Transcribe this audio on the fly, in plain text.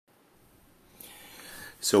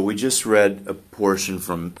So we just read a portion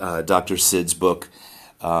from Dr. Sid's book,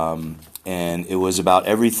 and it was about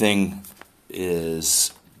everything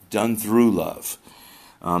is done through love.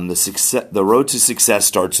 The Road to Success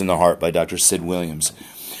Starts in the Heart by Dr. Sid Williams.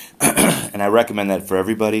 And I recommend that for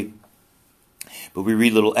everybody. But we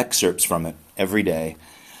read little excerpts from it every day.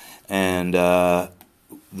 And the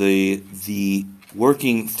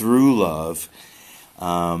working through love,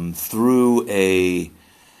 through a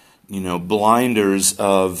blinders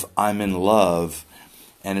of I'm in love,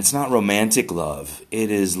 and it's not romantic love. It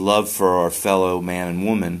is love for our fellow man and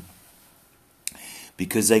woman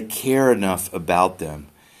because I care enough about them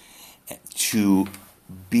to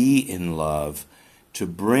be in love, to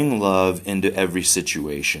bring love into every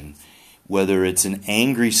situation, whether it's an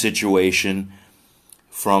angry situation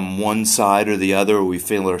from one side or the other, or we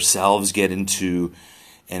feel ourselves get into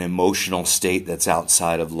an emotional state that's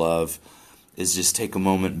outside of love, is just take a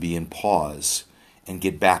moment and be in pause and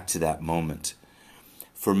get back to that moment.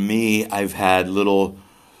 For me, I've had little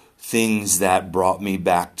things that brought me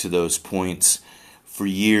back to those points. For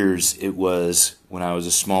years, it was when I was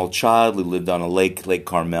a small child. We lived on a lake, Lake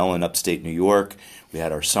Carmel in upstate New York. We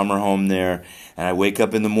had our summer home there. And I wake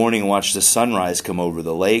up in the morning and watch the sunrise come over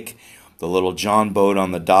the lake. The little John boat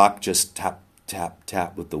on the dock just tap, tap,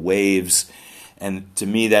 tap with the waves. And to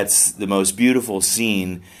me, that's the most beautiful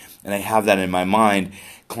scene. And I have that in my mind,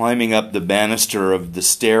 climbing up the banister of the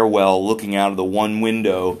stairwell, looking out of the one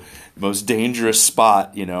window, the most dangerous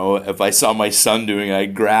spot. If I saw my son doing it,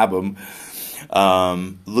 I'd grab him.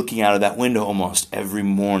 Looking out of that window almost every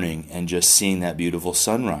morning and just seeing that beautiful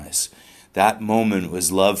sunrise. That moment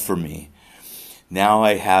was love for me. Now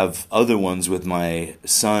I have other ones with my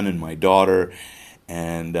son and my daughter.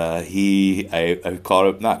 And I caught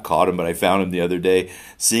him, but I found him the other day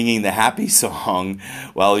singing the happy song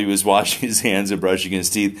while he was washing his hands and brushing his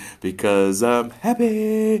teeth because I'm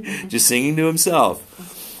happy, just singing to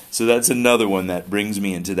himself. So that's another one that brings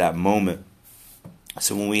me into that moment.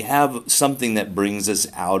 So when we have something that brings us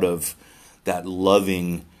out of that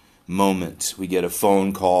loving moment, we get a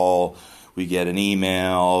phone call, we get an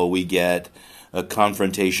email, we get a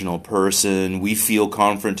confrontational person. We feel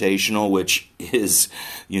confrontational, which is,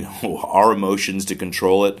 our emotions to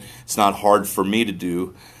control it. It's not hard for me to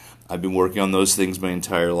do. I've been working on those things my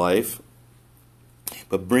entire life.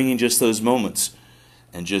 But bringing just those moments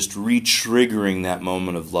and just re-triggering that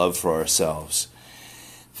moment of love for ourselves.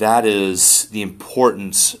 That is the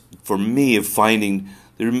importance for me of finding,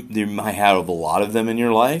 you might have a lot of them in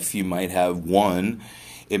your life. You might have one.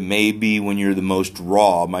 It may be when you're the most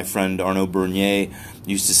raw. My friend Arnaud Bernier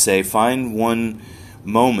used to say, find one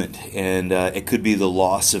moment, and it could be the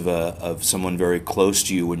loss of someone very close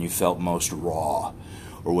to you when you felt most raw,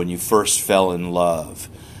 or when you first fell in love,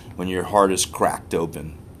 when your heart is cracked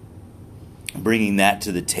open. Bringing that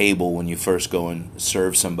to the table when you first go and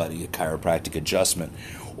serve somebody a chiropractic adjustment,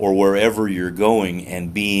 or wherever you're going,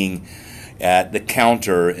 and being at the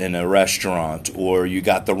counter in a restaurant, or you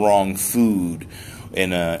got the wrong food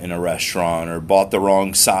in a restaurant, or bought the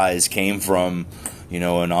wrong size, came from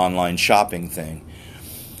an online shopping thing.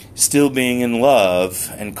 Still being in love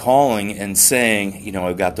and calling and saying,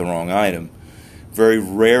 I've got the wrong item. Very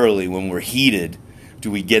rarely when we're heated do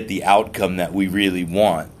we get the outcome that we really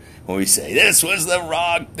want. When we say, this was the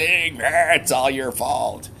wrong thing, it's all your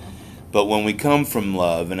fault. But when we come from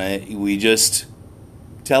love and we just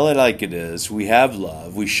tell it like it is. We have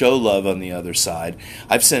love. We show love on the other side.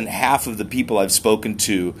 I've sent half of the people I've spoken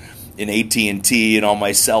to in AT&T and all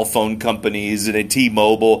my cell phone companies and at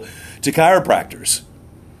T-Mobile to chiropractors.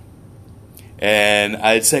 And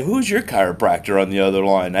I'd say, who's your chiropractor on the other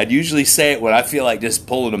line? I'd usually say it when I feel like just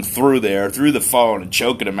pulling them through the phone and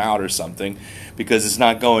choking them out or something because it's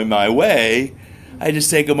not going my way. I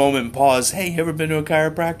just take a moment and pause. Hey, you ever been to a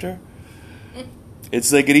chiropractor?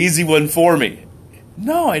 It's like an easy one for me.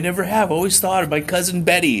 No, I never have. Always thought of my cousin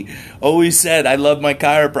Betty. Always said, I love my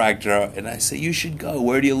chiropractor. And I say, you should go.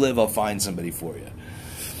 Where do you live? I'll find somebody for you.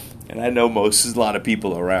 And I know there's a lot of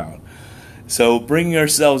people around. So bringing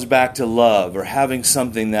ourselves back to love, or having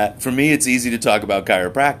something that, for me, it's easy to talk about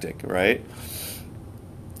chiropractic, right?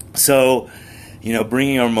 So,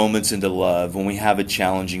 bringing our moments into love when we have a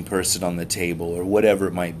challenging person on the table or whatever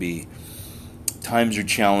it might be. Times are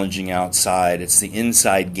challenging outside. It's the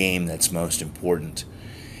inside game that's most important.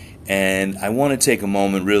 And I want to take a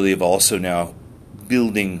moment really of also now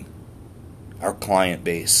building our client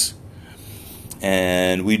base.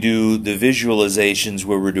 And we do the visualizations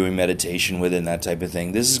where we're doing meditation with it and that type of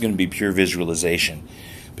thing. This is going to be pure visualization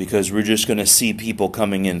because we're just going to see people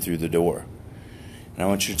coming in through the door. And I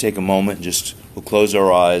want you to take a moment and we'll close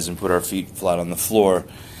our eyes and put our feet flat on the floor.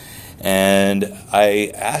 And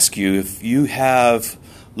I ask you, if you have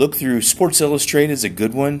looked through Sports Illustrated, is a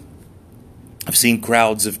good one. I've seen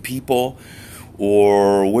crowds of people,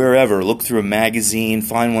 or wherever, look through a magazine,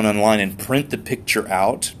 find one online and print the picture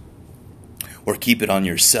out, or keep it on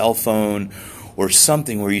your cell phone, or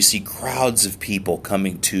something where you see crowds of people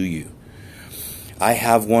coming to you. I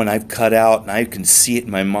have one I've cut out, and I can see it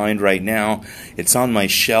in my mind right now. It's on my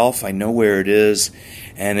shelf. I know where it is,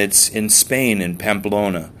 and it's in Spain, in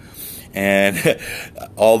Pamplona. And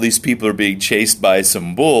all these people are being chased by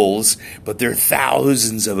some bulls, but there are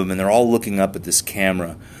thousands of them, and they're all looking up at this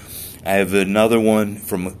camera. I have another one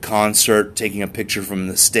from a concert, taking a picture from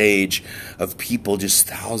the stage of people, just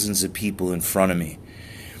thousands of people in front of me.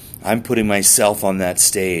 I'm putting myself on that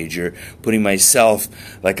stage, or putting myself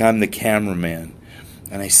like I'm the cameraman,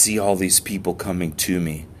 and I see all these people coming to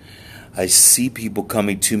me. I see people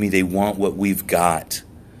coming to me. They want what we've got.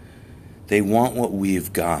 They want what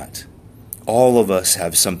we've got. All of us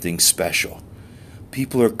have something special.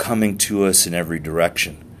 People are coming to us in every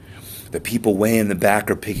direction. The people way in the back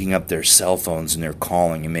are picking up their cell phones and they're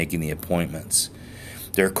calling and making the appointments.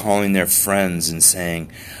 They're calling their friends and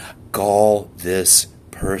saying, call this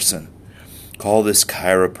person. Call this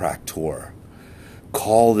chiropractor.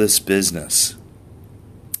 Call this business.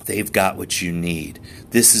 They've got what you need.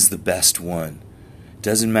 This is the best one.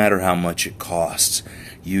 Doesn't matter how much it costs.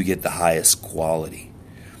 You get the highest quality.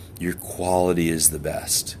 Your quality is the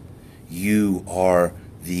best. You are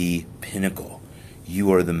the pinnacle.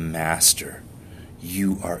 You are the master.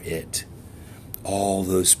 You are it. All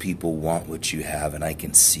those people want what you have, and I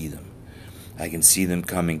can see them. I can see them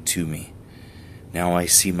coming to me. Now I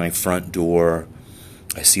see my front door.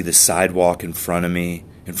 I see the sidewalk in front of me,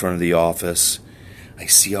 in front of the office. I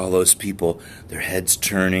see all those people, their heads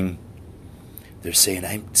turning. They're saying,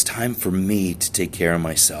 it's time for me to take care of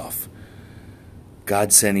myself.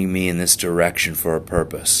 God's sending me in this direction for a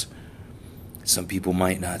purpose. Some people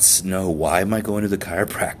might not know, why am I going to the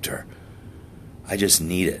chiropractor? I just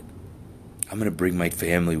need it. I'm going to bring my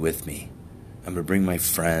family with me. I'm going to bring my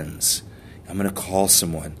friends. I'm going to call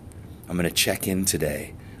someone. I'm going to check in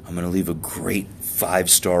today. I'm going to leave a great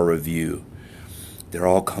 5-star review. They're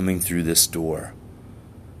all coming through this door.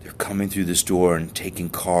 They're coming through this door and taking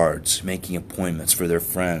cards, making appointments for their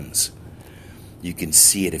friends. You can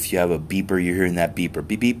see it. If you have a beeper, you're hearing that beeper.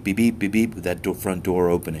 Beep, beep, beep, beep, beep, beep, with that front door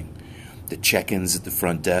opening. The check-ins at the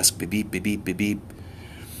front desk. Beep, beep, beep, beep, beep, beep.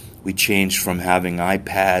 We changed from having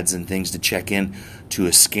iPads and things to check in to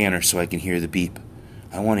a scanner so I can hear the beep.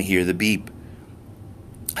 I want to hear the beep.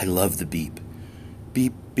 I love the beep.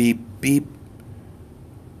 Beep, beep, beep.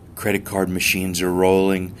 Credit card machines are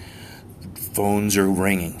rolling. Phones are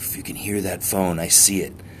ringing. If you can hear that phone, I see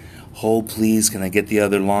it. Hold, please. Can I get the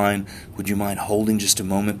other line? Would you mind holding just a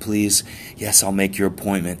moment, please? Yes, I'll make your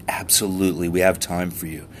appointment. Absolutely. We have time for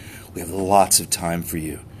you. We have lots of time for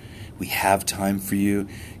you. We have time for you.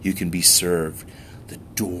 You can be served. The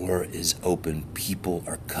door is open. People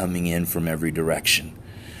are coming in from every direction.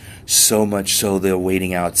 So much so they're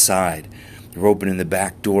waiting outside. They're opening the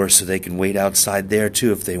back door so they can wait outside there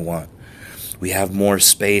too if they want. We have more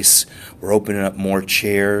space. We're opening up more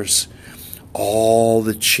chairs. All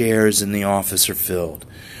the chairs in the office are filled.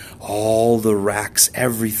 All the racks,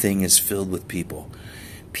 everything is filled with people.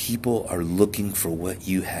 People are looking for what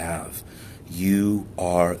you have. You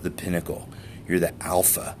are the pinnacle. You're the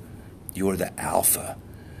alpha. You're the alpha.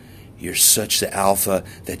 You're such the alpha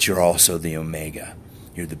that you're also the omega.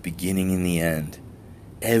 You're the beginning and the end.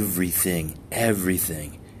 Everything,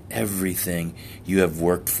 everything, everything you have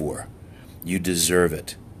worked for. You deserve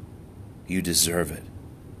it. You deserve it.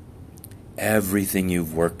 Everything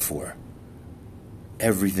you've worked for.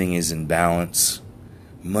 Everything is in balance.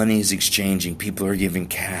 Money is exchanging. People are giving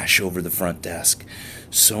cash over the front desk.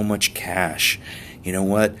 So much cash. You know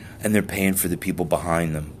what? And they're paying for the people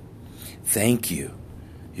behind them. Thank you.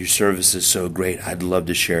 Your service is so great. I'd love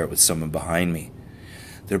to share it with someone behind me.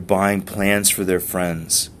 They're buying plans for their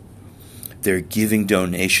friends. They're giving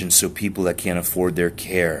donations so people that can't afford their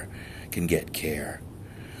care can get care.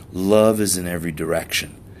 Love is in every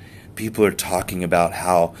direction. People are talking about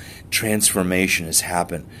how transformation has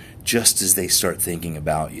happened just as they start thinking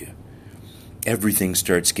about you. Everything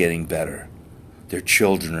starts getting better. Their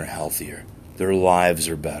children are healthier. Their lives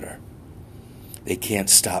are better. They can't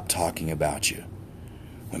stop talking about you.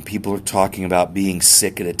 When people are talking about being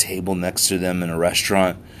sick at a table next to them in a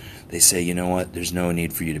restaurant, they say, you know what, there's no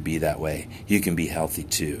need for you to be that way. You can be healthy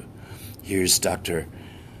too. Here's Dr.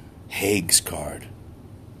 Haig's card.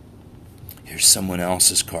 Here's someone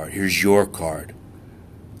else's card. Here's your card.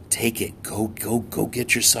 Take it. Go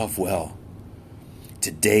get yourself well.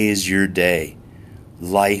 Today is your day.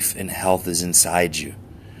 Life and health is inside you.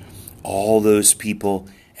 All those people,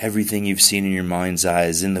 everything you've seen in your mind's eye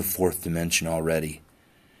is in the fourth dimension already.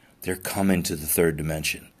 They're coming to the third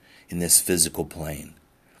dimension in this physical plane.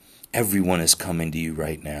 Everyone is coming to you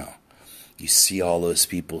right now. You see all those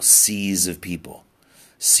people, seas of people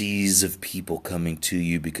coming to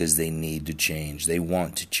you because they need to change. They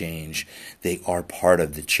want to change. They are part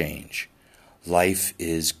of the change. Life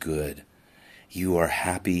is good. You are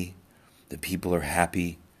happy. The people are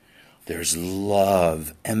happy. There's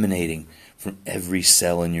love emanating from every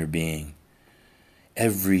cell in your being.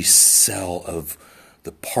 Every cell of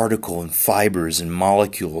the particle and fibers and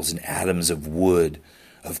molecules and atoms of wood,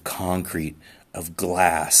 of concrete, of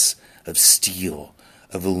glass, of steel,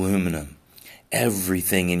 of aluminum.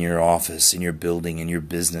 Everything in your office, in your building, in your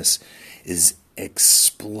business is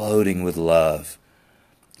exploding with love.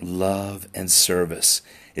 Love and service.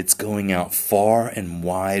 It's going out far and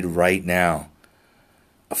wide right now.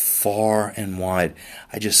 Far and wide.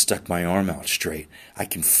 I just stuck my arm out straight. I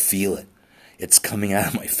can feel it. It's coming out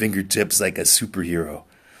of my fingertips like a superhero.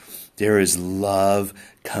 There is love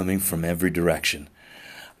coming from every direction.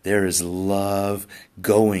 There is love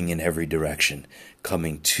going in every direction.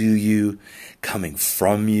 Coming to you, coming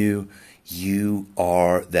from you. You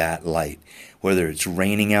are that light. Whether it's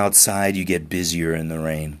raining outside, you get busier in the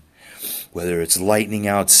rain. Whether it's lightning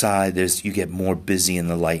outside, you get more busy in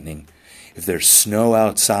the lightning. If there's snow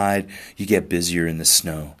outside, you get busier in the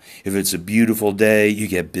snow. If it's a beautiful day, you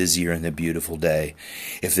get busier in the beautiful day.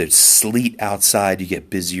 If there's sleet outside, you get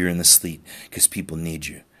busier in the sleet because people need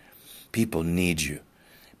you. People need you.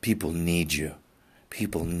 People need you.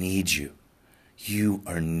 People need you. You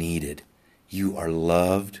are needed. You are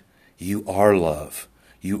loved. You are love.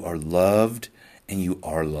 You are loved and you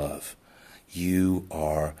are love. You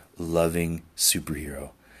are loving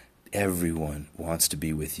superhero. Everyone wants to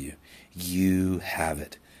be with you. You have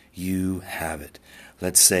it. You have it.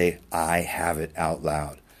 Let's say, I have it out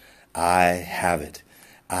loud. I have it.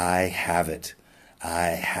 I have it. I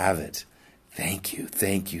have it. Thank you.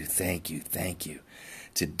 Thank you. Thank you. Thank you.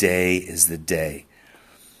 Today is the day.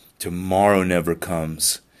 Tomorrow never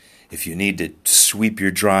comes. If you need to sweep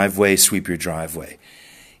your driveway, sweep your driveway.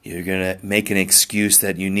 You're going to make an excuse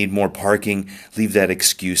that you need more parking, leave that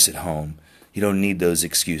excuse at home. You don't need those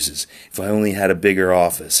excuses. If I only had a bigger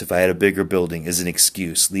office, if I had a bigger building, is an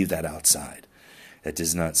excuse. Leave that outside. That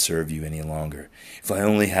does not serve you any longer. If I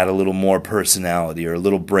only had a little more personality or a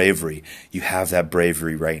little bravery, you have that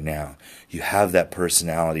bravery right now. You have that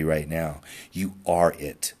personality right now. You are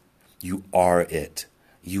it. You are it.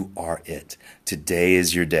 You are it. Today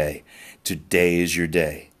is your day. Today is your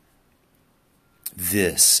day.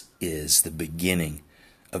 This is the beginning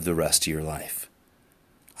of the rest of your life.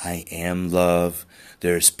 I am love.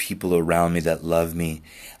 There's people around me that love me.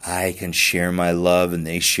 I can share my love and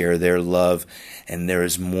they share their love. And there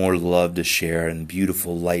is more love to share and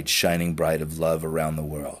beautiful light shining bright of love around the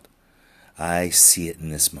world. I see it in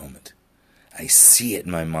this moment. I see it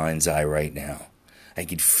in my mind's eye right now. I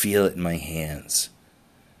can feel it in my hands.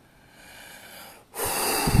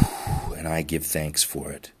 And I give thanks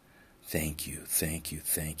for it. Thank you, thank you,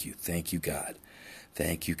 thank you, thank you, God.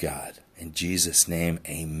 Thank you, God. In Jesus' name,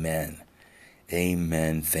 amen.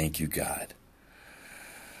 Amen. Thank you, God.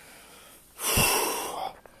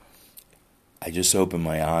 I just opened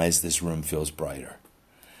my eyes. This room feels brighter.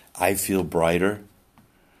 I feel brighter.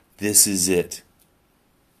 This is it.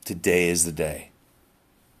 Today is the day.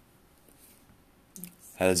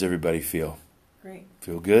 How does everybody feel? Great.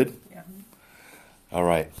 Feel good? Yeah. All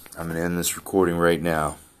right. I'm going to end this recording right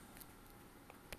now.